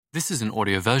This is an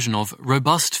audio version of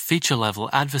Robust Feature-Level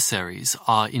Adversaries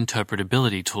are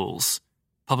Interpretability Tools.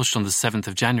 Published on the 7th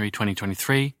of January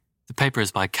 2023, the paper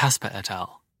is by Casper et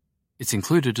al. It's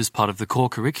included as part of the core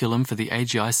curriculum for the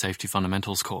AGI Safety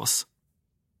Fundamentals course.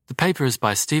 The paper is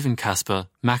by Stephen Casper,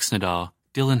 Max Nadar,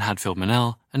 Dylan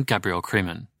Hadfield-Manel, and Gabrielle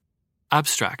Kreeman.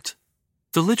 Abstract.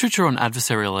 The literature on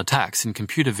adversarial attacks in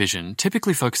computer vision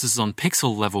typically focuses on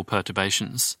pixel-level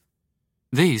perturbations.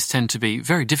 These tend to be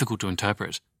very difficult to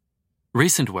interpret.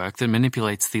 Recent work that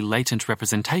manipulates the latent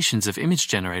representations of image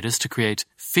generators to create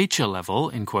feature-level,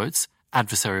 in quotes,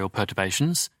 adversarial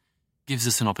perturbations, gives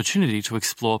us an opportunity to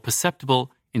explore perceptible,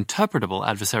 interpretable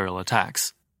adversarial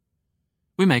attacks.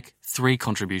 We make 3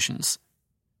 contributions.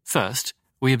 First,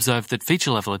 we observe that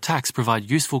feature-level attacks provide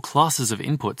useful classes of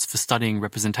inputs for studying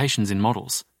representations in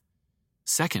models.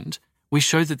 Second, we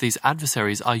show that these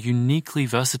adversaries are uniquely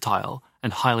versatile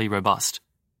and highly robust.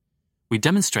 We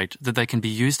demonstrate that they can be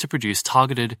used to produce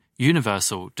targeted,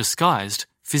 universal, disguised,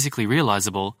 physically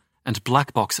realizable, and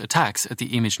black box attacks at the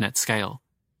ImageNet scale.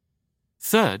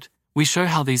 Third, we show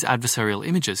how these adversarial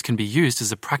images can be used as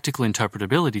a practical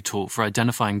interpretability tool for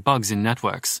identifying bugs in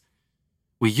networks.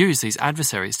 We use these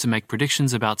adversaries to make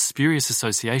predictions about spurious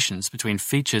associations between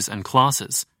features and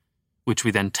classes, which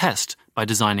we then test by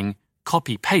designing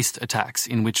copy-paste attacks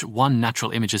in which one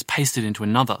natural image is pasted into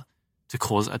another to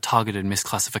cause a targeted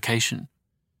misclassification.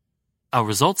 Our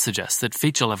results suggest that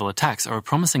feature-level attacks are a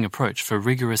promising approach for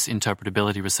rigorous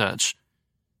interpretability research.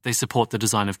 They support the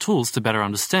design of tools to better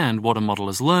understand what a model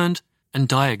has learned and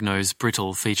diagnose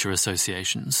brittle feature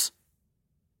associations.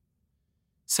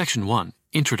 Section 1.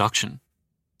 Introduction.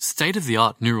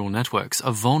 State-of-the-art neural networks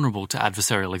are vulnerable to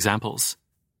adversarial examples.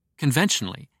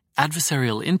 Conventionally,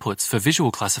 adversarial inputs for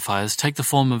visual classifiers take the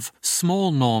form of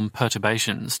small norm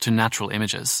perturbations to natural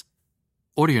images.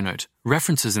 Audio note,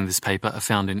 references in this paper are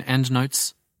found in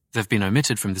endnotes. They've been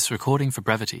omitted from this recording for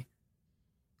brevity.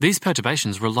 These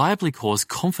perturbations reliably cause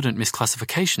confident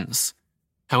misclassifications.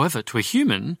 However, to a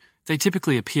human, they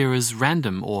typically appear as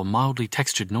random or mildly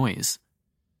textured noise.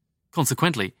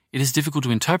 Consequently, it is difficult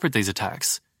to interpret these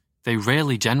attacks. They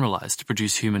rarely generalize to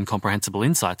produce human comprehensible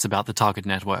insights about the target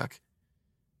network.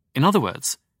 In other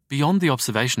words, beyond the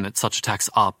observation that such attacks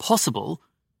are possible,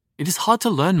 it is hard to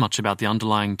learn much about the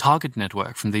underlying target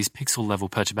network from these pixel-level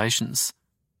perturbations.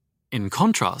 In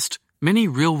contrast, many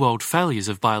real-world failures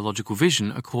of biological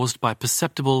vision are caused by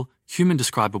perceptible,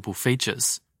 human-describable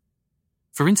features.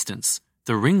 For instance,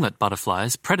 the ringlet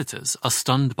butterfly's predators are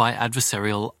stunned by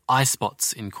adversarial eye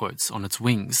spots, in quotes, on its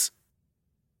wings.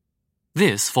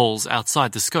 This falls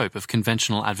outside the scope of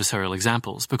conventional adversarial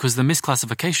examples because the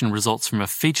misclassification results from a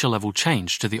feature-level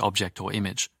change to the object or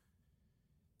image.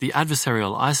 The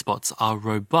adversarial eye spots are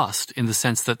robust in the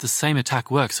sense that the same attack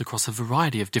works across a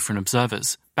variety of different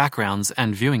observers, backgrounds,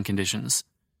 and viewing conditions.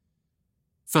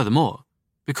 Furthermore,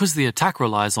 because the attack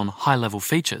relies on high-level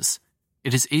features,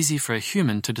 it is easy for a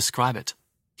human to describe it.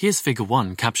 Here's Figure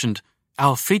 1 captioned,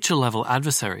 "Our feature-level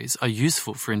adversaries are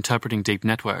useful for interpreting deep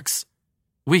networks.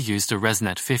 We used a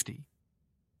ResNet 50.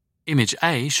 Image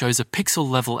A shows a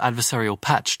pixel-level adversarial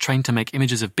patch trained to make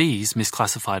images of bees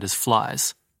misclassified as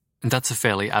flies. And that's a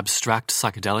fairly abstract,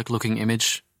 psychedelic-looking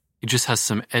image. It just has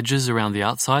some edges around the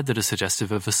outside that are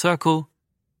suggestive of a circle,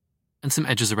 and some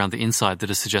edges around the inside that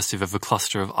are suggestive of a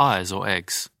cluster of eyes or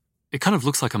eggs. It kind of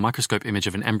looks like a microscope image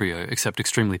of an embryo, except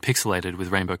extremely pixelated with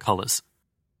rainbow colors.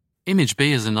 Image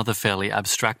B is another fairly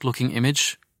abstract-looking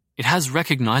image. It has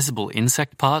recognizable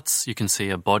insect parts. You can see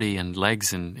a body and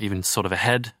legs and even sort of a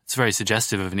head. It's very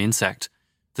suggestive of an insect.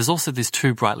 There's also these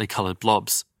 2 brightly colored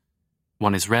blobs.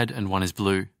 One is red and one is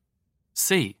blue.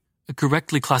 C, a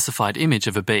correctly classified image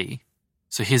of a bee.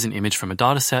 So here's an image from a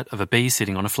dataset of a bee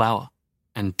sitting on a flower.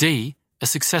 And D, a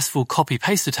successful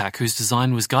copy-paste attack whose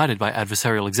design was guided by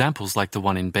adversarial examples like the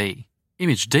one in B.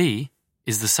 Image D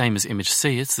is the same as image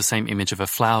C. It's the same image of a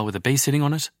flower with a bee sitting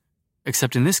on it,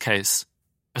 except in this case,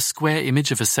 a square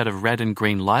image of a set of red and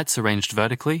green lights arranged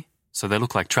vertically, so they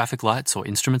look like traffic lights or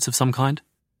instruments of some kind.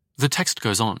 The text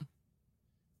goes on.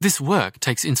 This work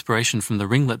takes inspiration from the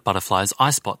ringlet butterfly's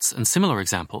eye spots and similar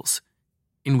examples,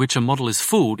 in which a model is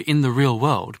fooled in the real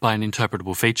world by an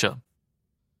interpretable feature.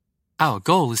 Our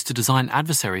goal is to design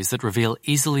adversaries that reveal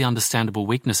easily understandable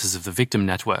weaknesses of the victim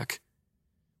network.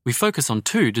 We focus on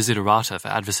 2 desiderata for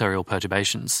adversarial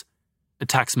perturbations.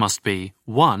 Attacks must be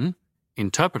 1.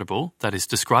 Interpretable, that is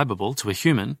describable to a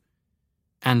human,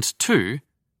 and 2.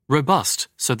 Robust,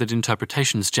 so that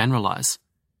interpretations generalize.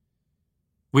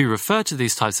 We refer to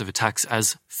these types of attacks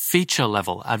as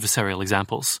feature-level adversarial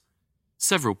examples.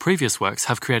 Several previous works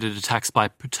have created attacks by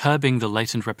perturbing the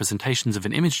latent representations of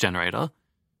an image generator,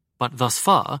 but thus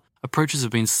far, approaches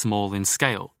have been small in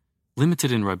scale,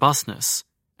 limited in robustness,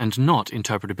 and not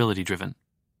interpretability driven.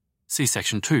 See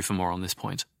Section 2 for more on this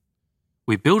point.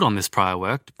 We build on this prior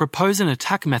work to propose an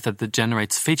attack method that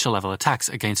generates feature-level attacks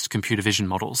against computer vision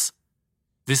models.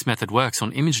 This method works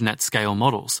on ImageNet scale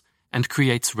models and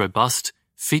creates robust,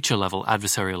 feature-level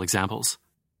adversarial examples.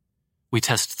 We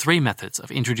test 3 methods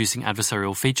of introducing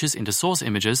adversarial features into source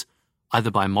images, either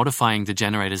by modifying the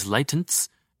generator's latents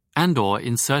and/or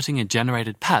inserting a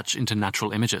generated patch into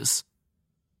natural images.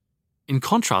 In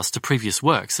contrast to previous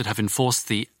works that have enforced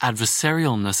the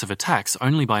adversarialness of attacks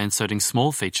only by inserting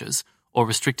small features or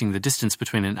restricting the distance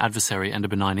between an adversary and a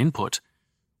benign input,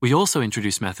 we also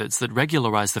introduce methods that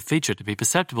regularize the feature to be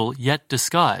perceptible yet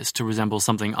disguised to resemble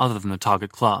something other than the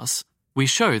target class. We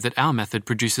show that our method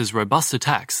produces robust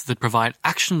attacks that provide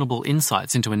actionable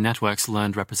insights into a network's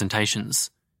learned representations.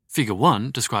 Figure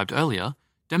 1, described earlier,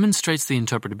 demonstrates the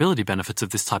interpretability benefits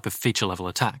of this type of feature-level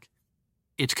attack.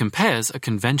 It compares a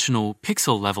conventional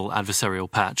pixel-level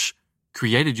adversarial patch,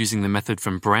 created using the method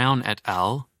from Brown et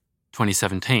al.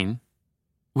 2017,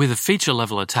 with a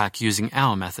feature-level attack using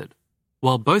our method.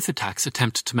 While both attacks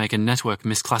attempt to make a network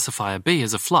misclassify a B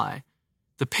as a fly,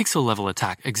 the pixel-level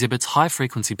attack exhibits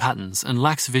high-frequency patterns and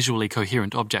lacks visually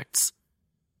coherent objects.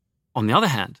 On the other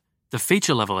hand, the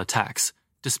feature-level attacks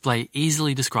display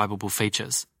easily describable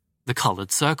features, the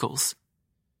colored circles.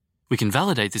 We can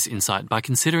validate this insight by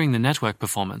considering the network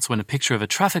performance when a picture of a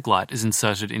traffic light is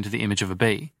inserted into the image of a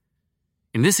bee.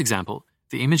 In this example,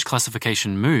 the image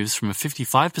classification moves from a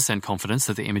 55% confidence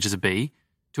that the image is a bee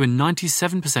to a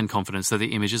 97% confidence that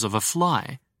the image is of a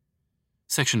fly.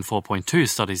 Section 4.2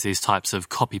 studies these types of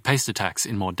copy-paste attacks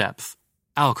in more depth.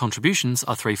 Our contributions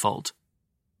are threefold.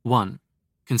 1.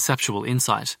 Conceptual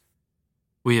insight.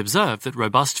 We observe that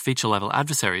robust feature-level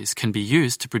adversaries can be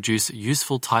used to produce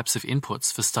useful types of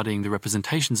inputs for studying the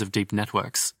representations of deep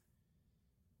networks.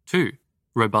 2.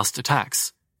 Robust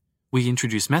attacks. We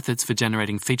introduce methods for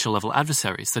generating feature-level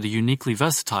adversaries that are uniquely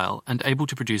versatile and able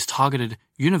to produce targeted,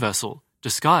 universal,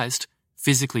 disguised,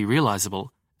 physically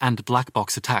realizable, and black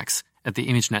box attacks at the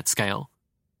ImageNet scale.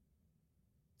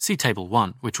 See Table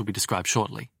 1, which will be described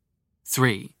shortly.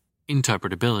 3.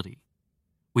 Interpretability.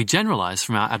 We generalize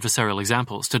from our adversarial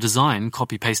examples to design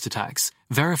copy-paste attacks,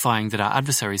 verifying that our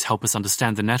adversaries help us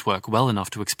understand the network well enough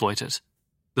to exploit it.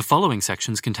 The following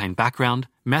sections contain background,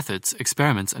 methods,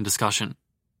 experiments, and discussion.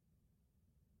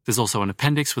 There's also an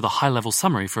appendix with a high-level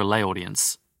summary for a lay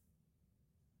audience.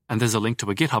 And there's a link to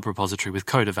a GitHub repository with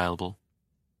code available.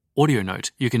 Audio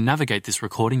note, you can navigate this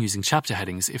recording using chapter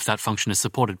headings if that function is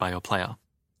supported by your player.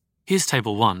 Here's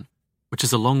Table 1, which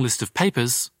is a long list of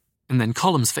papers, and then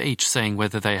columns for each saying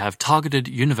whether they have targeted,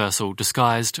 universal,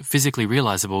 disguised, physically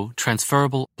realizable,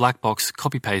 transferable, black box,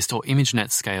 copy-paste, or ImageNet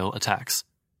scale attacks.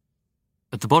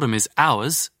 At the bottom is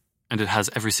ours, and it has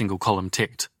every single column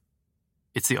ticked.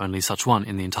 It's the only such one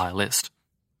in the entire list.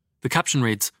 The caption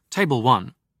reads, Table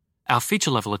 1. Our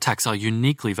feature-level attacks are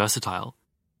uniquely versatile.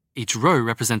 Each row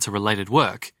represents a related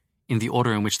work, in the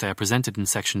order in which they are presented in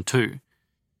Section 2.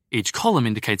 Each column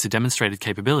indicates a demonstrated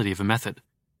capability of a method.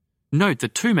 Note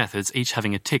that 2 methods each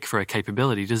having a tick for a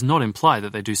capability does not imply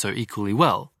that they do so equally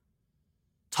well.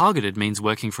 Targeted means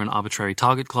working for an arbitrary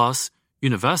target class,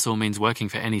 universal means working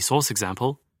for any source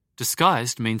example,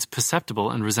 disguised means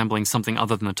perceptible and resembling something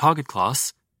other than the target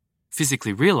class,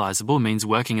 physically realizable means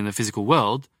working in the physical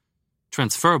world,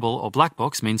 transferable or black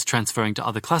box means transferring to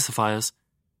other classifiers,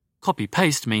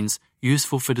 copy-paste means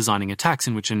useful for designing attacks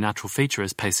in which a natural feature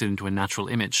is pasted into a natural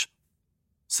image.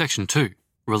 Section 2.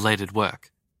 Related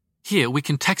work. Here we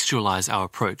contextualize our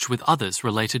approach with others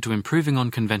related to improving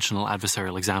on conventional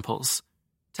adversarial examples.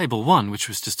 Table 1, which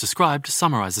was just described,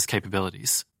 summarizes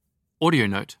capabilities. Audio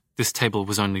note, this table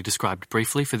was only described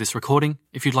briefly for this recording.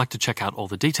 If you'd like to check out all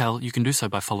the detail, you can do so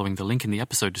by following the link in the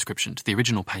episode description to the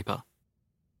original paper.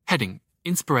 Heading: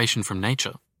 Inspiration from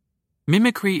nature.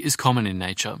 Mimicry is common in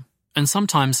nature, and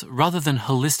sometimes, rather than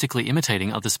holistically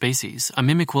imitating other species, a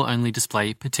mimic will only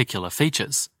display particular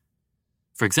features.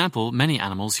 For example, many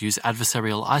animals use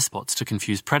adversarial eye spots to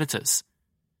confuse predators.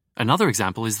 Another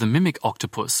example is the mimic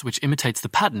octopus, which imitates the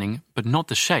patterning, but not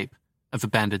the shape, of a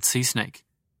banded sea snake.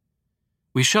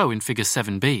 We show in Figure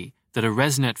 7b that a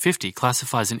ResNet 50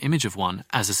 classifies an image of one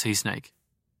as a sea snake.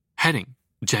 Heading: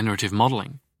 Generative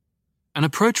modeling. An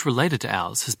approach related to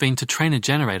ours has been to train a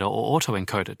generator or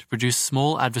autoencoder to produce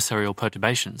small adversarial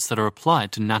perturbations that are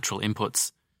applied to natural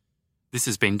inputs. This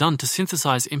has been done to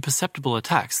synthesize imperceptible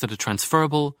attacks that are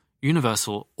transferable,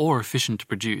 universal, or efficient to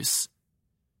produce.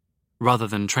 Rather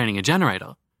than training a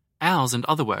generator, ours and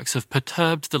other works have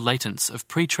perturbed the latents of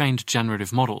pre-trained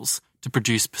generative models to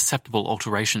produce perceptible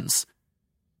alterations.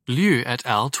 Liu et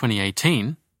al.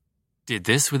 2018 did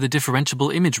this with a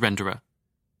differentiable image renderer.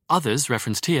 Others,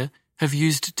 referenced here, have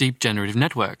used deep generative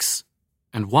networks.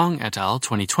 And Wang et al.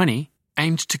 2020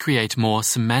 aimed to create more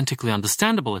semantically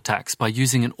understandable attacks by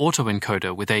using an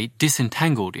autoencoder with a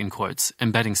disentangled, in quotes,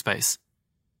 embedding space.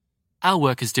 Our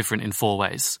work is different in 4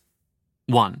 ways.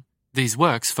 1. These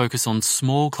works focus on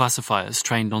small classifiers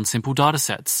trained on simple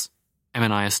datasets: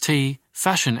 MNIST,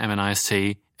 Fashion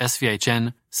MNIST,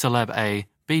 SVHN, Celeb-A,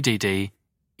 BDD,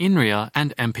 INRIA,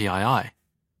 and MPII,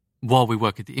 while we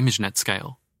work at the ImageNet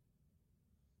scale.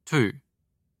 2.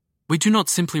 We do not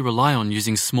simply rely on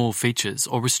using small features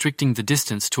or restricting the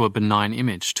distance to a benign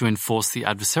image to enforce the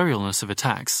adversarialness of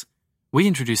attacks. We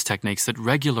introduce techniques that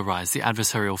regularize the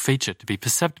adversarial feature to be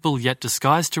perceptible yet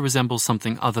disguised to resemble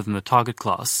something other than the target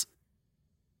class.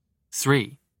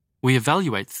 3. We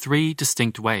evaluate 3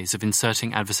 distinct ways of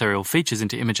inserting adversarial features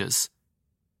into images.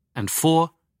 And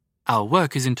 4. Our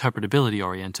work is interpretability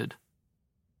oriented.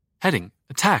 Heading: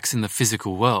 Attacks in the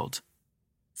physical world.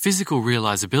 Physical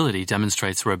realizability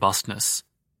demonstrates robustness.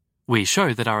 We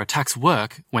show that our attacks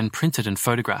work when printed and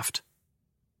photographed.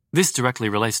 This directly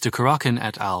relates to Karakin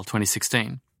et al.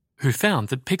 2016, who found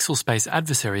that pixel space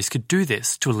adversaries could do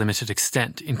this to a limited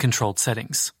extent in controlled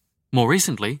settings. More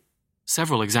recently,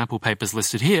 several example papers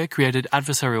listed here created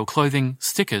adversarial clothing,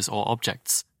 stickers, or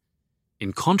objects.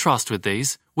 In contrast with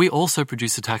these, we also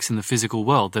produce attacks in the physical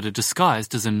world that are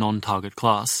disguised as a non-target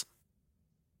class.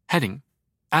 Heading: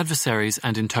 Adversaries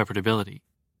and Interpretability.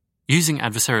 Using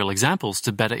adversarial examples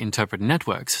to better interpret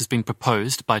networks has been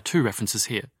proposed by 2 references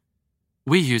here.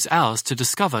 We use ours to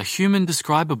discover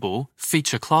human-describable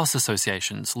feature class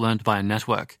associations learned by a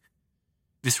network.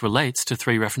 This relates to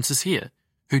 3 references here,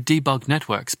 who debug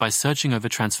networks by searching over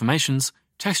transformations,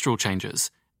 textural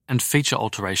changes, and feature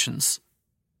alterations.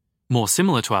 More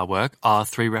similar to our work are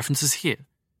 3 references here,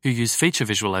 who use feature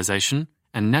visualization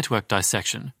and network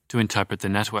dissection to interpret the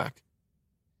network.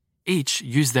 Each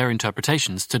use their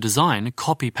interpretations to design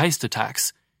copy-paste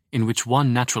attacks in which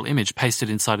one natural image pasted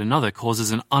inside another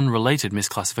causes an unrelated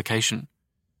misclassification.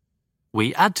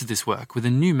 We add to this work with a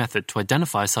new method to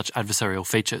identify such adversarial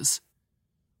features.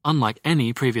 Unlike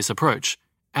any previous approach,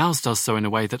 ours does so in a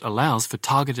way that allows for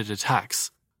targeted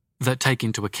attacks that take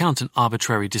into account an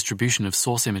arbitrary distribution of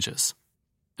source images.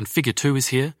 And Figure 2 is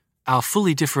here, our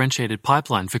fully differentiated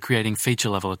pipeline for creating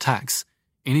feature-level attacks.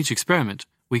 In each experiment,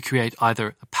 we create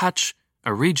either a patch,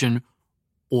 a region,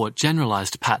 or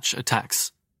generalized patch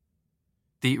attacks.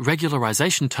 The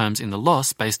regularization terms in the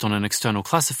loss based on an external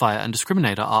classifier and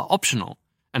discriminator are optional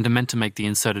and are meant to make the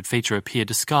inserted feature appear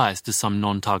disguised as some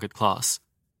non-target class.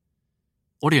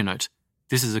 Audio note: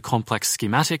 this is a complex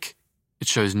schematic. It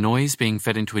shows noise being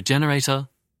fed into a generator,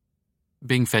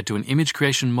 being fed to an image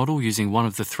creation model using one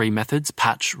of the 3 methods,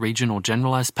 patch, region, or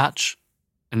generalized patch,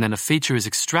 and then a feature is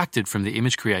extracted from the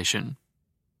image creation.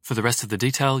 For the rest of the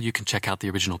detail, you can check out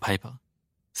the original paper.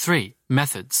 3.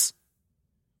 Methods.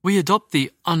 We adopt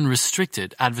the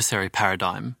unrestricted adversary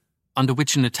paradigm, under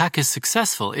which an attack is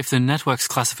successful if the network's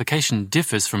classification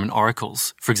differs from an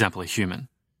oracle's, for example, a human.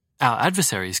 Our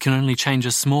adversaries can only change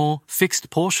a small, fixed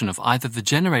portion of either the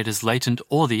generator's latent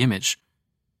or the image.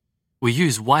 We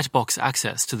use white box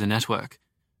access to the network,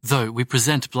 though we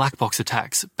present black box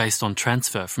attacks based on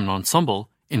transfer from an ensemble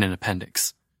in an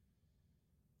appendix.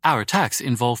 Our attacks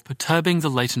involve perturbing the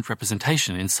latent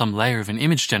representation in some layer of an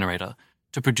image generator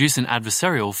to produce an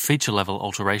adversarial feature-level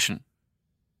alteration.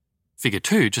 Figure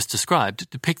 2, just described,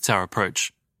 depicts our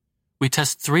approach. We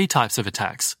test 3 types of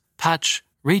attacks: patch,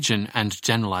 region, and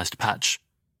generalized patch,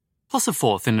 plus a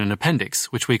 4th in an appendix,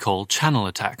 which we call channel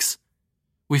attacks.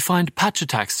 We find patch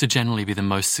attacks to generally be the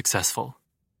most successful.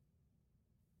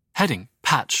 Heading: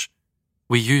 Patch.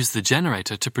 We use the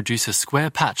generator to produce a square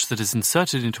patch that is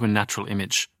inserted into a natural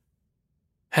image.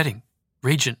 Heading: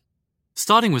 Region.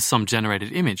 Starting with some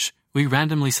generated image, we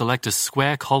randomly select a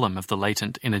square column of the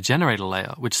latent in a generator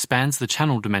layer which spans the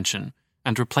channel dimension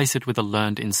and replace it with a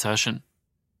learned insertion.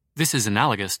 This is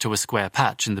analogous to a square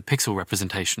patch in the pixel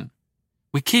representation.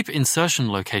 We keep insertion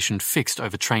location fixed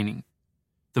over training.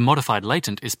 The modified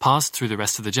latent is passed through the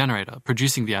rest of the generator,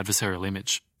 producing the adversarial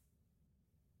image.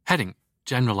 Heading: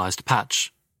 Generalized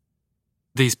patch.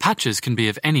 These patches can be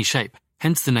of any shape,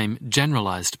 hence the name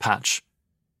generalized patch.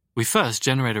 We first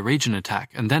generate a region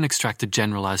attack and then extract a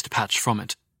generalized patch from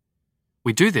it.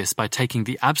 We do this by taking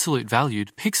the absolute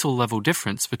valued pixel-level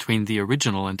difference between the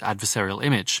original and adversarial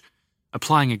image,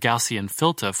 applying a Gaussian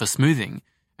filter for smoothing,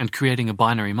 and creating a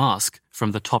binary mask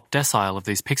from the top decile of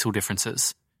these pixel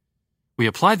differences. We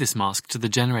apply this mask to the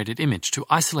generated image to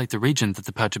isolate the region that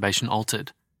the perturbation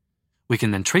altered. We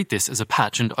can then treat this as a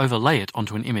patch and overlay it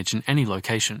onto an image in any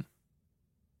location.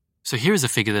 So here is a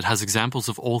figure that has examples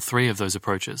of all three of those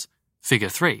approaches. Figure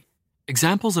 3.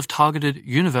 Examples of targeted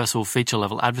universal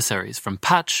feature-level adversaries from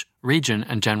patch, region,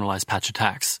 and generalized patch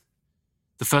attacks.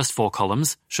 The first 4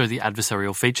 columns show the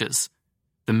adversarial features.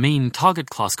 The mean target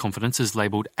class confidence is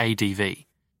labeled ADV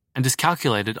and is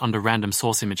calculated under random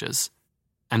source images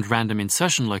and random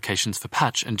insertion locations for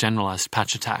patch and generalized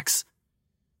patch attacks.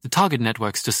 The target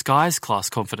network's disguise class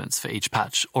confidence for each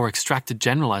patch or extracted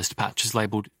generalized patch is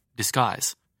labeled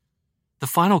disguise. The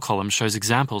final column shows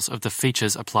examples of the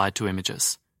features applied to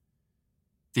images.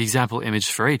 The example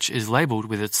image for each is labeled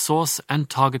with its source and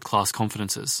target class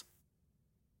confidences.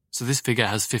 So this figure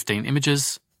has 15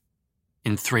 images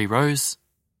in 3 rows.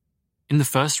 In the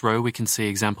first row, we can see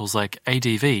examples like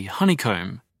ADV,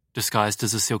 honeycomb, disguised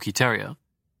as a silky terrier.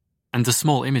 And the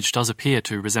small image does appear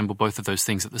to resemble both of those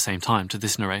things at the same time to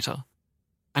this narrator.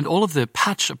 And all of the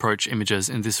patch approach images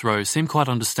in this row seem quite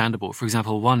understandable. For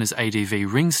example, one is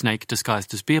ADV ring snake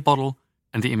disguised as beer bottle,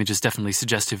 and the image is definitely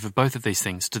suggestive of both of these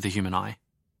things to the human eye.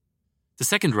 The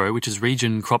second row, which is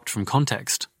region cropped from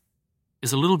context,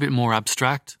 is a little bit more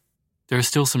abstract. There are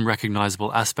still some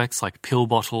recognizable aspects like pill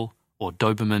bottle or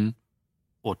Doberman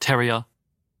or terrier,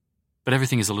 but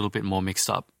everything is a little bit more mixed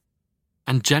up.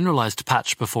 And generalized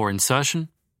patch before insertion,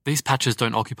 these patches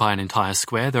don't occupy an entire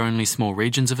square, they're only small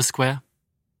regions of a square.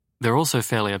 They're also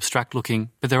fairly abstract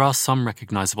looking, but there are some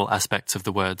recognizable aspects of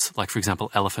the words, like for example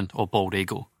elephant or bald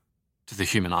eagle, to the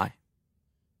human eye.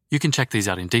 You can check these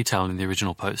out in detail in the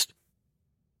original post.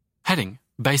 Heading: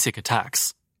 Basic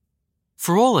attacks.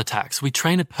 For all attacks, we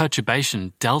train a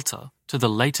perturbation delta to the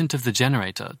latent of the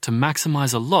generator to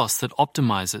maximize a loss that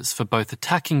optimizes for both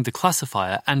attacking the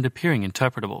classifier and appearing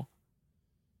interpretable.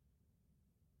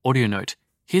 Audio note: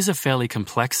 here's a fairly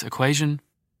complex equation.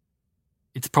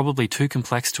 It's probably too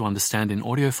complex to understand in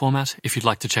audio format. If you'd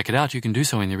like to check it out, you can do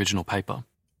so in the original paper.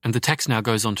 And the text now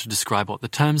goes on to describe what the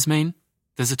terms mean.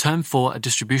 There's a term for a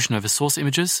distribution over source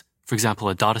images, for example,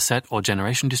 a dataset or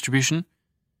generation distribution,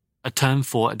 a term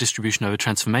for a distribution over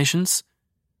transformations,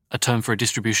 a term for a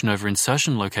distribution over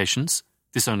insertion locations,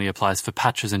 this only applies for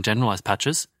patches and generalized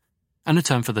patches, and a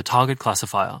term for the target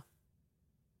classifier.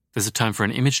 There's a term for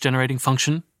an image generating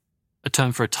function, a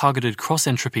term for a targeted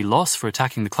cross-entropy loss for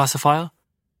attacking the classifier,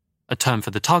 a term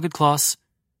for the target class,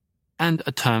 and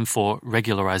a term for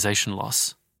regularization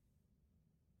loss.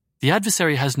 The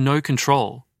adversary has no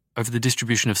control over the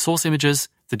distribution of source images,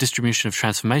 the distribution of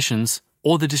transformations,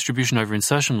 or the distribution over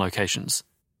insertion locations,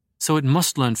 so it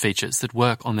must learn features that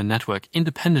work on the network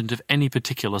independent of any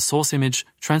particular source image,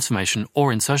 transformation,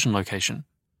 or insertion location.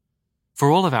 For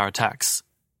all of our attacks,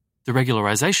 the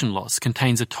regularization loss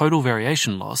contains a total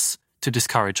variation loss to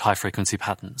discourage high-frequency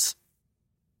patterns.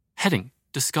 Heading: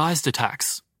 Disguised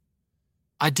attacks.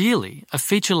 Ideally, a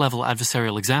feature-level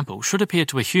adversarial example should appear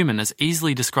to a human as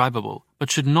easily describable, but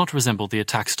should not resemble the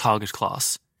attack's target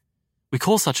class. We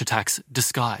call such attacks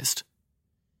disguised.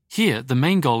 Here, the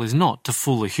main goal is not to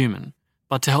fool a human,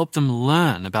 but to help them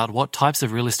learn about what types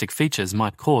of realistic features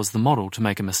might cause the model to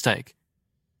make a mistake.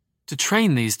 To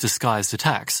train these disguised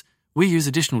attacks, we use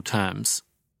additional terms,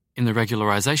 in the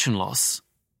regularization loss,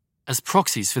 as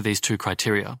proxies for these two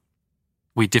criteria.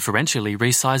 We differentially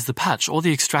resize the patch or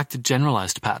the extracted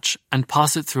generalized patch and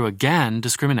pass it through a GAN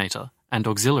discriminator and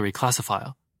auxiliary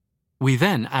classifier. We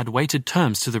then add weighted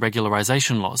terms to the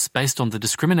regularization loss based on the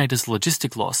discriminator's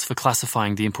logistic loss for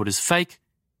classifying the input as fake,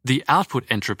 the output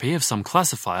entropy of some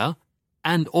classifier,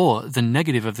 and or the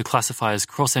negative of the classifier's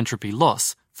cross-entropy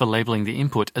loss for labeling the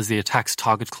input as the attack's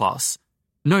target class.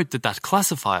 Note that that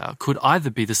classifier could either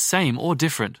be the same or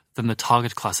different than the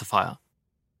target classifier.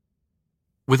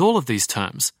 With all of these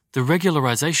terms, the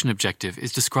regularization objective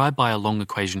is described by a long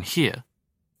equation here,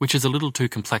 which is a little too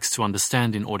complex to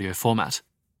understand in audio format.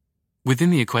 Within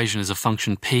the equation is a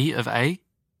function p of a,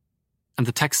 and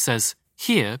the text says,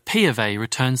 here p of a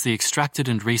returns the extracted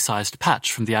and resized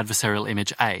patch from the adversarial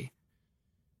image a.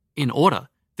 In order,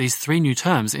 these 3 new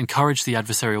terms encourage the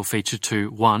adversarial feature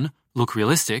to 1. Look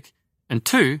realistic, and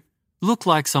 2. Look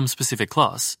like some specific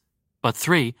class, but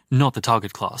 3. Not the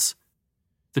target class.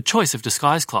 The choice of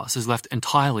disguise class is left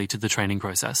entirely to the training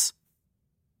process.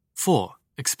 4.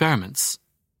 Experiments.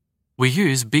 We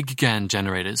use big GAN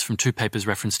generators from 2 papers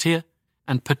referenced here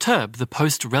and perturb the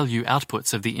post-ReLU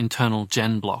outputs of the internal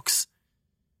gen blocks.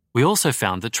 We also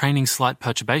found that training slight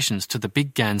perturbations to the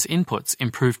big GAN's inputs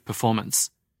improved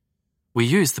performance. We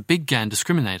use the big GAN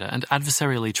discriminator and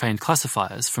adversarially trained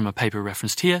classifiers from a paper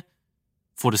referenced here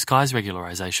for disguise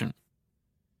regularization.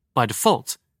 By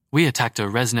default, we attacked a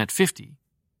ResNet 50,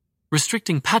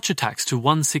 restricting patch attacks to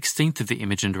 1/16 of the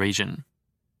image and region,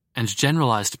 and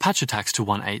generalized patch attacks to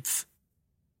 1/8.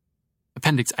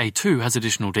 Appendix A2 has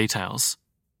additional details.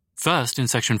 First, in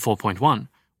Section 4.1,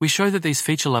 we show that these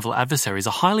feature-level adversaries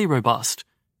are highly robust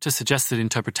to suggest that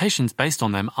interpretations based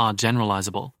on them are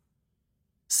generalizable.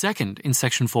 Second, in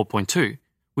Section 4.2,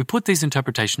 we put these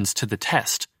interpretations to the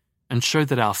test and show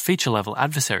that our feature-level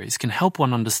adversaries can help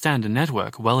one understand a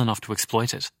network well enough to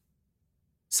exploit it.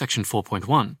 Section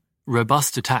 4.1,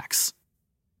 Robust Attacks.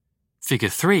 Figure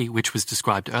 3, which was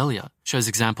described earlier, shows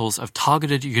examples of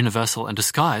targeted universal and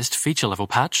disguised feature-level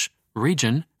patch,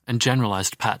 region, and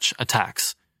generalized patch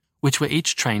attacks, which were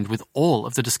each trained with all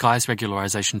of the disguise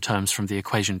regularization terms from the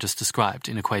equation just described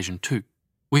in equation 2.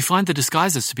 We find the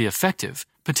disguises to be effective,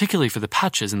 particularly for the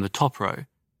patches in the top row,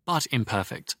 but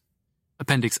imperfect.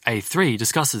 Appendix A3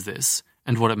 discusses this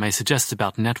and what it may suggest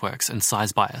about networks and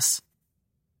size bias.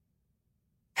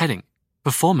 Heading: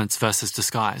 Performance versus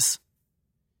Disguise.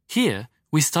 Here,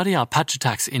 we study our patch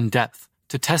attacks in depth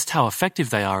to test how effective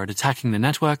they are at attacking the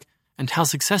network and how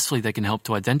successfully they can help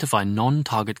to identify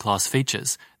non-target class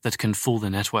features that can fool the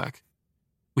network.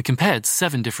 We compared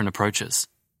 7 different approaches.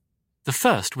 The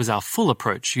first was our full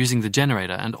approach using the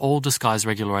generator and all disguise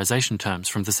regularization terms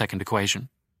from the second equation.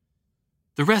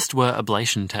 The rest were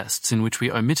ablation tests in which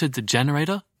we omitted the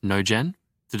generator, no gen,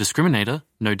 the discriminator,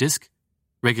 no disc,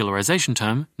 regularization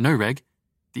term, no reg,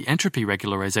 the entropy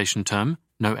regularization term,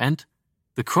 no ent,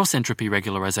 the cross-entropy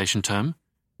regularization term,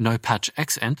 no patch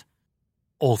xent,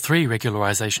 all 3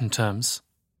 regularization terms,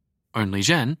 only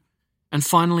gen, and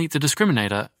finally the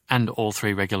discriminator and all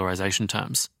 3 regularization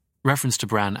terms, reference to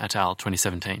Brown et al.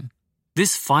 2017.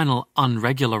 This final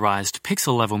unregularized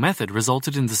pixel-level method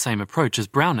resulted in the same approach as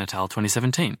Brown et al.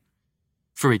 2017.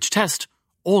 For each test,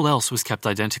 all else was kept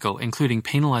identical, including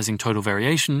penalizing total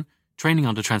variation, training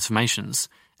under transformations,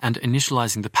 and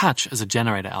initializing the patch as a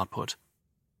generator output.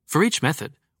 For each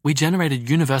method, we generated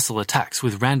universal attacks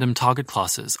with random target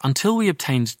classes until we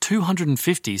obtained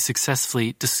 250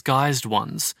 successfully disguised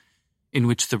ones, in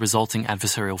which the resulting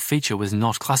adversarial feature was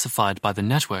not classified by the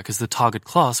network as the target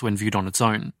class when viewed on its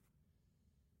own.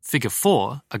 Figure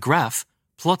 4, a graph,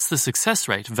 plots the success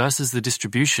rate versus the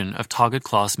distribution of target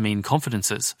class mean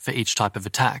confidences for each type of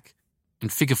attack.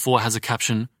 And Figure 4 has a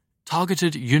caption,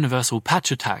 Targeted Universal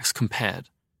Patch Attacks Compared.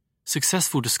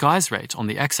 Successful disguise rate on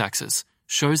the x-axis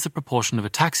shows the proportion of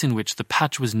attacks in which the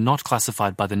patch was not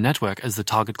classified by the network as the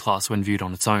target class when viewed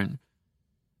on its own.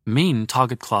 Mean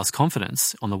target class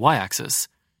confidence, on the y-axis,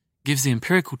 gives the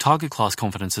empirical target class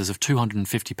confidences of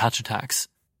 250 patch attacks.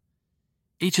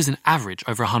 Each is an average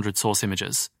over 100 source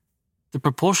images. The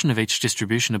proportion of each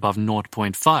distribution above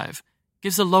 0.5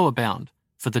 gives a lower bound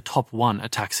for the top 1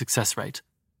 attack success rate.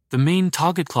 The mean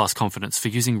target class confidence for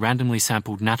using randomly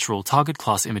sampled natural target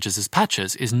class images as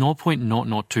patches is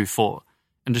 0.0024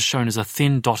 and is shown as a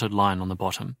thin dotted line on the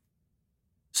bottom.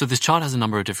 So this chart has a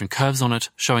number of different curves on it,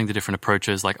 showing the different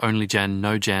approaches like only gen,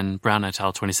 no gen, Brown et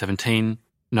al. 2017,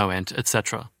 no ent,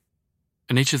 etc.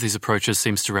 And each of these approaches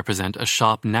seems to represent a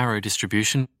sharp, narrow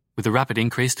distribution with a rapid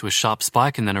increase to a sharp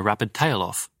spike and then a rapid tail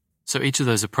off. So each of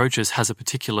those approaches has a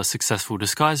particular successful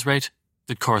disguise rate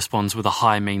that corresponds with a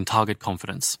high mean target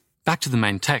confidence. Back to the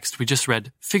main text, we just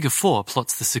read, Figure 4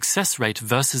 plots the success rate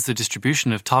versus the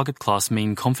distribution of target class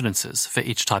mean confidences for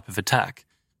each type of attack.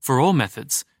 For all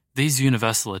methods, these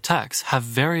universal attacks have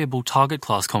variable target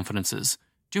class confidences,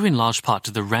 due in large part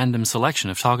to the random selection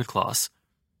of target class.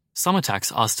 Some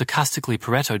attacks are stochastically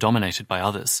Pareto-dominated by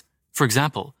others. For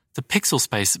example, the pixel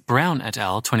space Brown et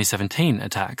al. 2017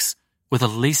 attacks were the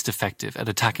least effective at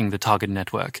attacking the target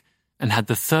network and had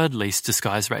the third least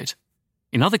disguise rate.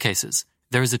 In other cases,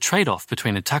 there is a trade-off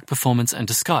between attack performance and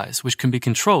disguise which can be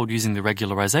controlled using the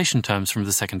regularization terms from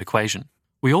the second equation.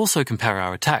 We also compare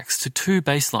our attacks to 2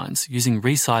 baselines using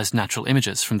resized natural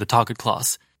images from the target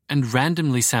class and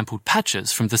randomly sampled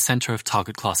patches from the center of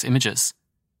target class images.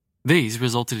 These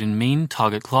resulted in mean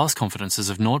target class confidences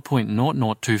of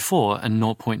 0.0024 and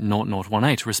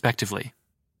 0.0018 respectively.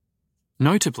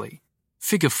 Notably,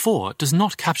 Figure 4 does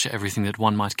not capture everything that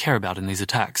one might care about in these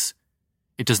attacks.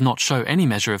 It does not show any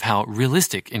measure of how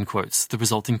realistic, in quotes, the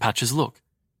resulting patches look.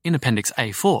 In Appendix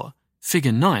A4,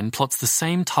 Figure 9 plots the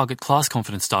same target class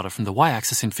confidence data from the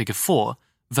y-axis in Figure 4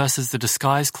 versus the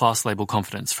disguised class label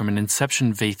confidence from an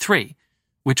inception V3,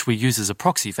 which we use as a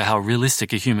proxy for how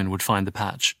realistic a human would find the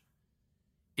patch.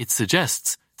 It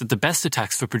suggests that the best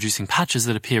attacks for producing patches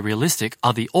that appear realistic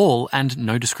are the all and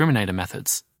no discriminator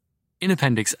methods. In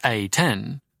Appendix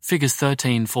A10, Figures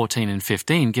 13, 14, and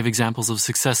 15 give examples of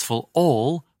successful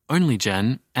all, only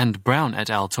gen, and Brown et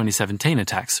al. 2017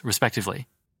 attacks, respectively.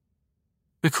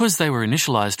 Because they were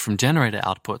initialized from generator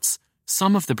outputs,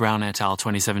 some of the Brown et al.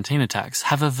 2017 attacks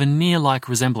have a veneer-like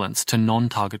resemblance to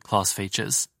non-target class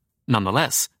features.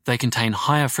 Nonetheless, they contain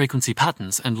higher frequency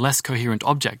patterns and less coherent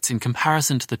objects in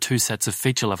comparison to the two sets of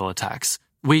feature-level attacks.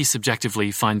 We subjectively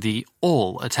find the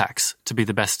all attacks to be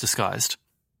the best disguised.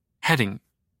 Heading: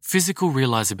 Physical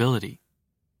Realizability.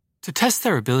 To test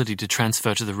their ability to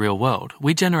transfer to the real world,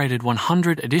 we generated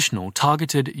 100 additional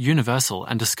targeted, universal,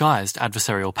 and disguised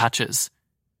adversarial patches.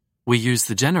 We used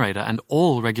the generator and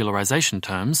all regularization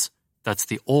terms, that's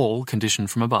the all condition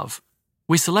from above.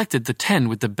 We selected the 10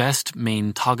 with the best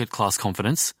mean target class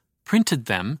confidence, printed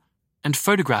them, and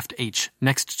photographed each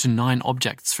next to 9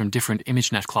 objects from different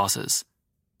ImageNet classes.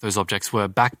 Those objects were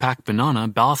backpack, banana,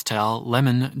 bath towel,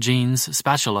 lemon, jeans,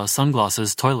 spatula,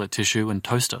 sunglasses, toilet tissue, and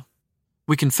toaster.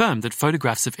 We confirmed that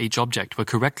photographs of each object were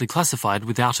correctly classified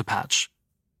without a patch.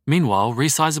 Meanwhile,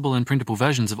 resizable and printable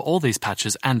versions of all these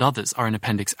patches and others are in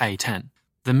Appendix A10.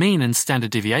 The mean and standard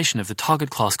deviation of the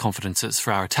target class confidences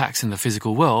for our attacks in the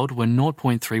physical world were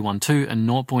 0.312 and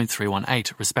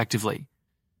 0.318 respectively.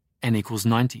 N equals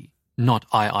 90, not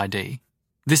IID.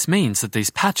 This means that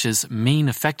these patches' mean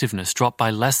effectiveness dropped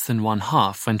by less than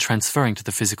 1/2 when transferring to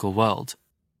the physical world.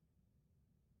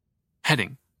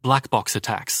 Heading: Black box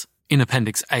attacks. In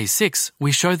Appendix A6,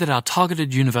 we show that our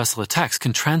targeted universal attacks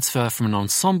can transfer from an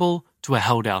ensemble to a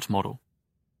held-out model.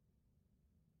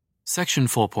 Section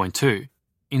 4.2.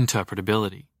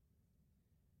 Interpretability.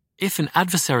 If an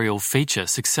adversarial feature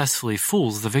successfully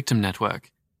fools the victim network,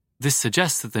 this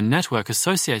suggests that the network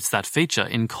associates that feature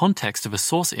in context of a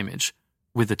source image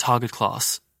with the target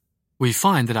class. We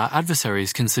find that our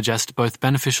adversaries can suggest both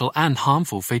beneficial and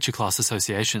harmful feature class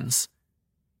associations.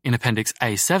 In Appendix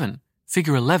A7,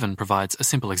 Figure 11 provides a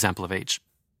simple example of each.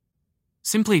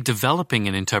 Simply developing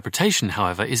an interpretation,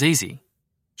 however, is easy.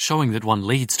 Showing that one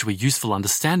leads to a useful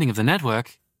understanding of the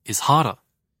network is harder.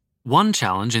 One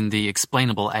challenge in the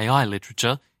explainable AI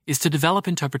literature is to develop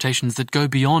interpretations that go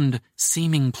beyond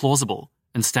seeming plausible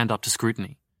and stand up to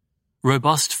scrutiny.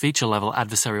 Robust feature-level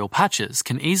adversarial patches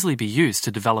can easily be used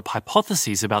to develop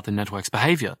hypotheses about the network's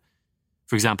behavior.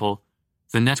 For example,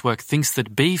 the network thinks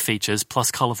that bee features plus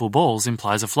colorful balls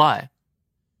implies a fly.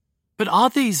 But are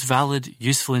these valid,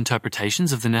 useful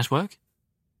interpretations of the network?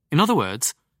 In other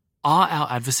words, are our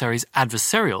adversaries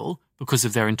adversarial because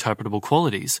of their interpretable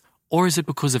qualities, or is it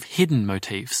because of hidden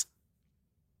motifs?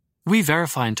 We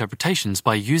verify interpretations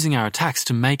by using our attacks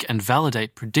to make and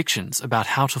validate predictions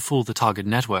about how to fool the target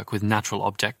network with natural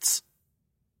objects.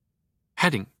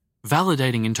 Heading: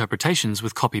 Validating interpretations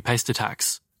with copy-paste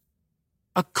attacks.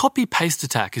 A copy-paste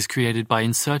attack is created by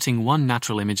inserting one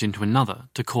natural image into another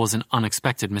to cause an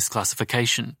unexpected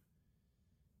misclassification.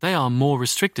 They are more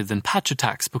restricted than patch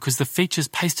attacks because the features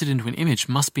pasted into an image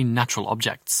must be natural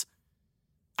objects.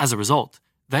 As a result,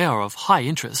 they are of high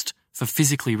interest for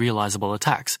physically realizable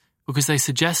attacks because they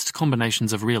suggest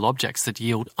combinations of real objects that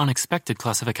yield unexpected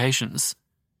classifications.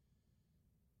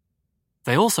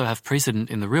 They also have precedent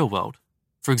in the real world.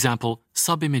 For example,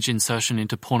 sub-image insertion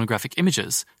into pornographic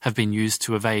images have been used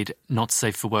to evade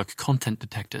not-safe-for-work content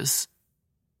detectors.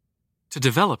 To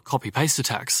develop copy-paste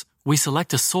attacks, we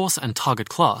select a source and target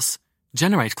class,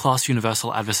 generate class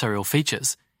universal adversarial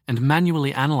features, and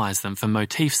manually analyze them for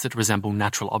motifs that resemble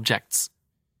natural objects.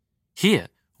 Here,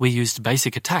 we used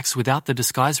basic attacks without the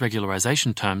disguise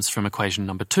regularization terms from equation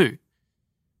number 2.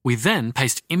 We then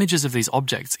paste images of these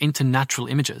objects into natural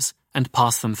images and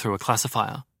pass them through a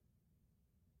classifier.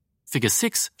 Figure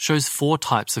 6 shows 4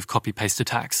 types of copy-paste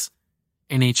attacks.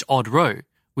 In each odd row,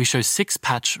 we show 6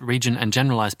 patch, region, and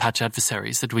generalized patch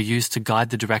adversaries that were used to guide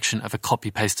the direction of a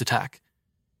copy-paste attack.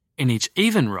 In each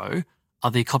even row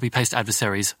are the copy-paste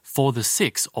adversaries for the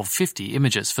 6 of 50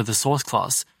 images for the source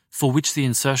class, for which the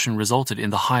insertion resulted in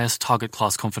the highest target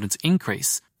class confidence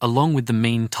increase, along with the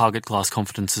mean target class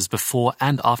confidences before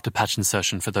and after patch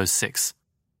insertion for those 6.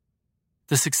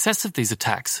 The success of these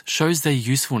attacks shows their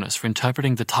usefulness for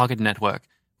interpreting the target network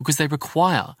because they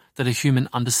require that a human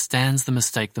understands the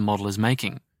mistake the model is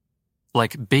making.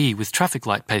 Like bee with traffic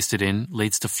light pasted in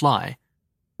leads to fly,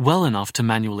 well enough to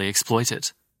manually exploit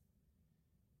it.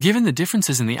 Given the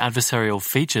differences in the adversarial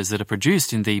features that are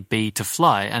produced in the bee to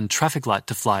fly and traffic light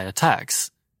to fly attacks,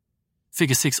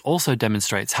 Figure 6 also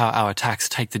demonstrates how our attacks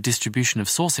take the distribution of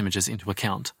source images into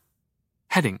account.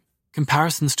 Heading: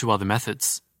 Comparisons to other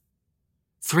methods.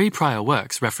 3 prior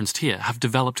works referenced here have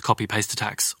developed copy-paste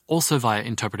attacks, also via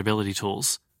interpretability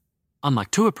tools.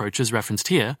 Unlike 2 approaches referenced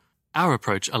here, our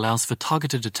approach allows for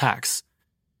targeted attacks.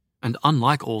 And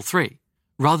unlike all 3,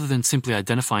 rather than simply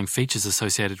identifying features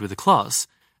associated with a class,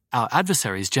 our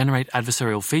adversaries generate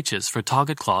adversarial features for a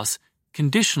target class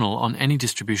conditional on any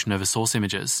distribution over source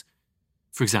images,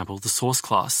 for example, the source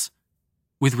class,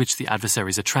 with which the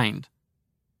adversaries are trained.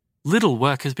 Little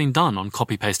work has been done on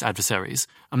copy-paste adversaries,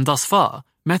 and thus far,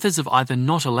 methods have either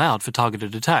not allowed for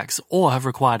targeted attacks or have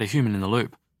required a human in the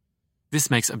loop. This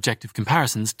makes objective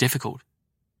comparisons difficult.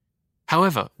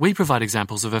 However, we provide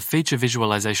examples of a feature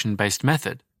visualization-based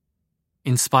method,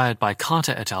 inspired by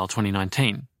Carter et al.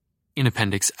 2019, in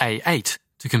Appendix A8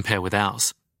 to compare with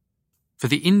ours. For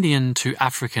the Indian to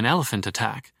African elephant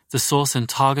attack, the source and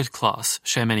target class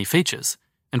share many features,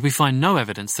 and we find no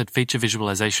evidence that feature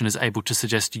visualization is able to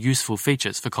suggest useful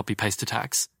features for copy-paste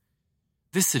attacks.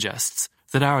 This suggests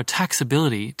that our attack's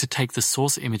ability to take the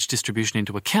source image distribution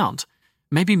into account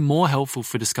may be more helpful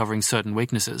for discovering certain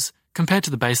weaknesses compared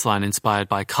to the baseline inspired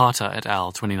by Carter et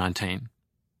al. 2019.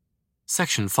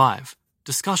 Section 5.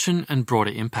 Discussion and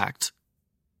broader impact.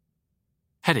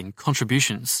 Heading: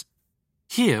 Contributions.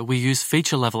 Here we use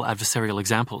feature-level adversarial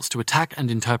examples to attack and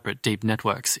interpret deep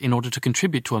networks in order to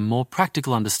contribute to a more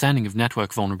practical understanding of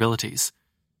network vulnerabilities.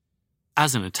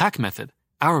 As an attack method,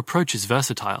 our approach is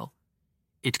versatile.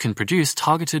 It can produce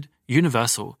targeted,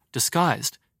 universal,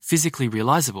 disguised, physically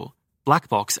realizable, black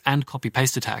box and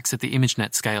copy-paste attacks at the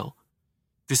ImageNet scale.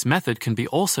 This method can be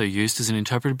also used as an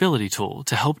interpretability tool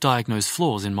to help diagnose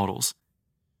flaws in models.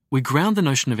 We ground the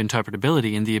notion of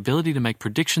interpretability in the ability to make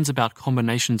predictions about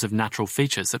combinations of natural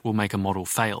features that will make a model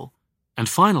fail. And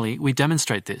finally, we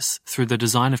demonstrate this through the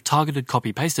design of targeted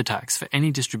copy-paste attacks for any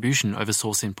distribution over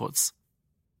source inputs.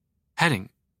 Heading: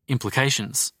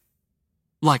 Implications.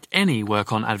 Like any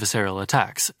work on adversarial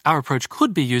attacks, our approach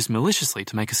could be used maliciously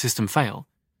to make a system fail,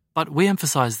 but we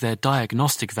emphasize their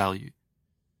diagnostic value.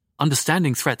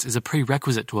 Understanding threats is a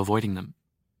prerequisite to avoiding them.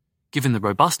 Given the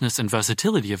robustness and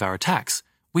versatility of our attacks,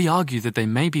 we argue that they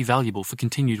may be valuable for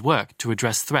continued work to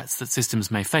address threats that systems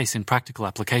may face in practical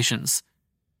applications.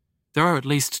 There are at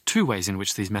least two ways in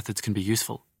which these methods can be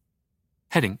useful.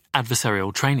 Heading: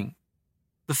 Adversarial Training.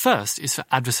 The first is for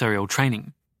adversarial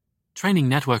training. Training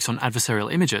networks on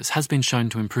adversarial images has been shown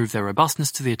to improve their robustness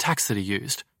to the attacks that are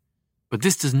used. But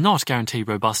this does not guarantee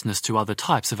robustness to other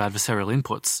types of adversarial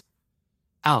inputs.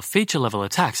 Our feature-level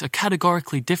attacks are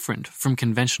categorically different from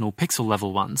conventional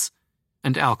pixel-level ones,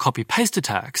 and our copy-paste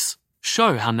attacks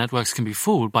show how networks can be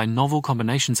fooled by novel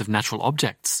combinations of natural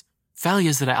objects,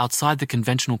 failures that are outside the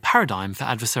conventional paradigm for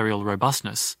adversarial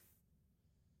robustness.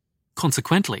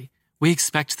 Consequently, we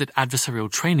expect that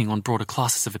adversarial training on broader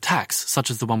classes of attacks,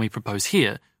 such as the one we propose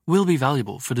here, will be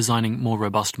valuable for designing more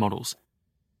robust models.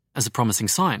 As a promising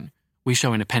sign, we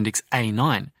show in Appendix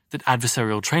A9 that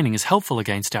adversarial training is helpful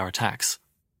against our attacks.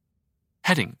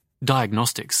 Heading: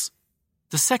 Diagnostics.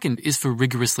 The second is for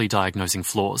rigorously diagnosing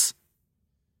flaws.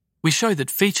 We show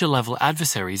that feature-level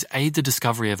adversaries aid the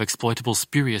discovery of exploitable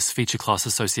spurious feature class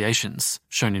associations,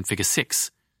 shown in Figure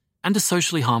 6, and a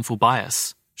socially harmful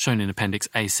bias, shown in Appendix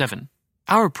A7.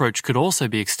 Our approach could also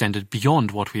be extended beyond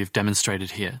what we have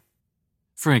demonstrated here.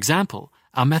 For example,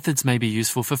 our methods may be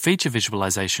useful for feature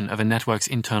visualization of a network's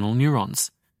internal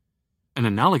neurons. An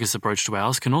analogous approach to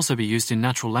ours can also be used in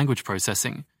natural language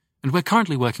processing, and we're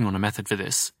currently working on a method for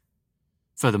this.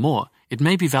 Furthermore, it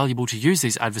may be valuable to use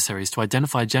these adversaries to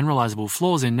identify generalizable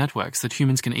flaws in networks that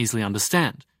humans can easily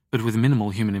understand, but with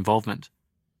minimal human involvement.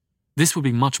 This would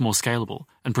be much more scalable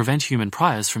and prevent human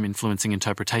priors from influencing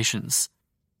interpretations.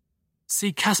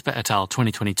 See Casper et al.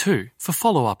 2022 for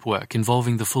follow-up work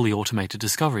involving the fully automated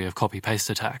discovery of copy-paste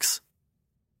attacks.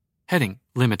 Heading: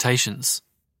 Limitations.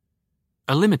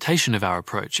 A limitation of our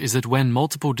approach is that when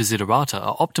multiple desiderata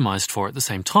are optimized for at the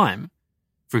same time,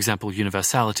 for example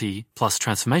universality plus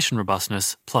transformation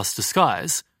robustness plus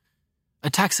disguise,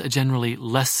 attacks are generally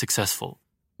less successful,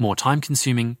 more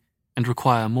time-consuming, and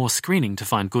require more screening to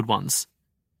find good ones.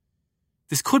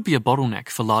 This could be a bottleneck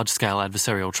for large-scale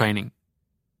adversarial training.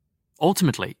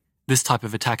 Ultimately, this type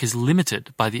of attack is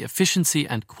limited by the efficiency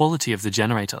and quality of the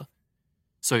generator,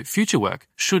 so future work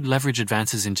should leverage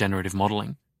advances in generative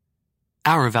modeling.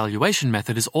 Our evaluation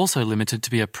method is also limited to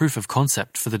be a proof of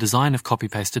concept for the design of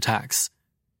copy-paste attacks.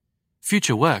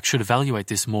 Future work should evaluate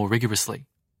this more rigorously.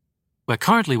 We're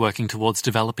currently working towards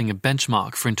developing a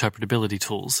benchmark for interpretability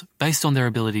tools based on their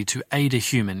ability to aid a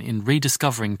human in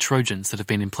rediscovering Trojans that have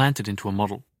been implanted into a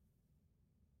model.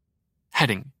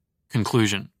 Heading: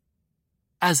 Conclusion.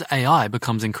 As AI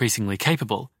becomes increasingly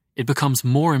capable, it becomes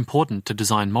more important to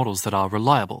design models that are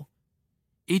reliable.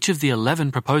 Each of the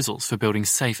 11 proposals for building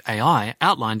safe AI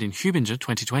outlined in Hubinger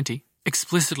 2020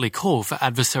 explicitly call for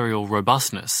adversarial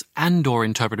robustness and/or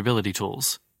interpretability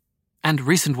tools. And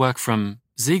recent work from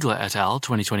Ziegler et al.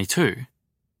 2022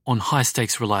 on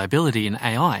high-stakes reliability in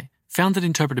AI found that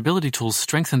interpretability tools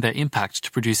strengthen their impact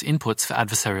to produce inputs for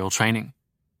adversarial training.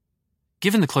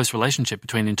 Given the close relationship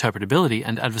between interpretability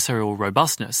and adversarial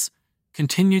robustness,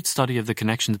 continued study of the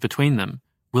connections between them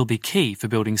will be key for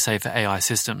building safer AI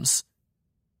systems.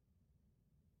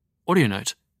 Audio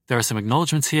note: there are some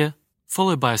acknowledgements here,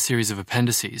 followed by a series of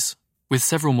appendices, with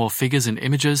several more figures and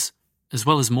images, as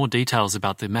well as more details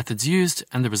about the methods used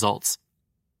and the results.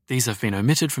 These have been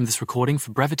omitted from this recording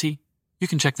for brevity. You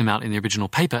can check them out in the original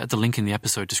paper at the link in the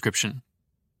episode description.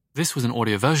 This was an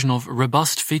audio version of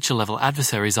Robust Feature-Level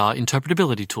Adversaries Are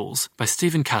Interpretability Tools by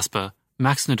Stephen Casper,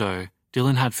 Max Nadeau,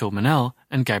 Dylan Hadfield-Manel,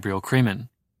 and Gabriel Kreeman.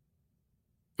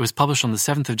 It was published on the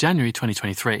 7th of January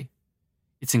 2023.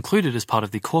 It's included as part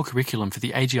of the core curriculum for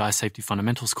the AGI Safety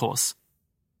Fundamentals course.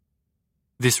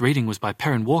 This reading was by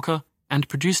Perrin Walker and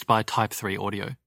produced by Type 3 Audio.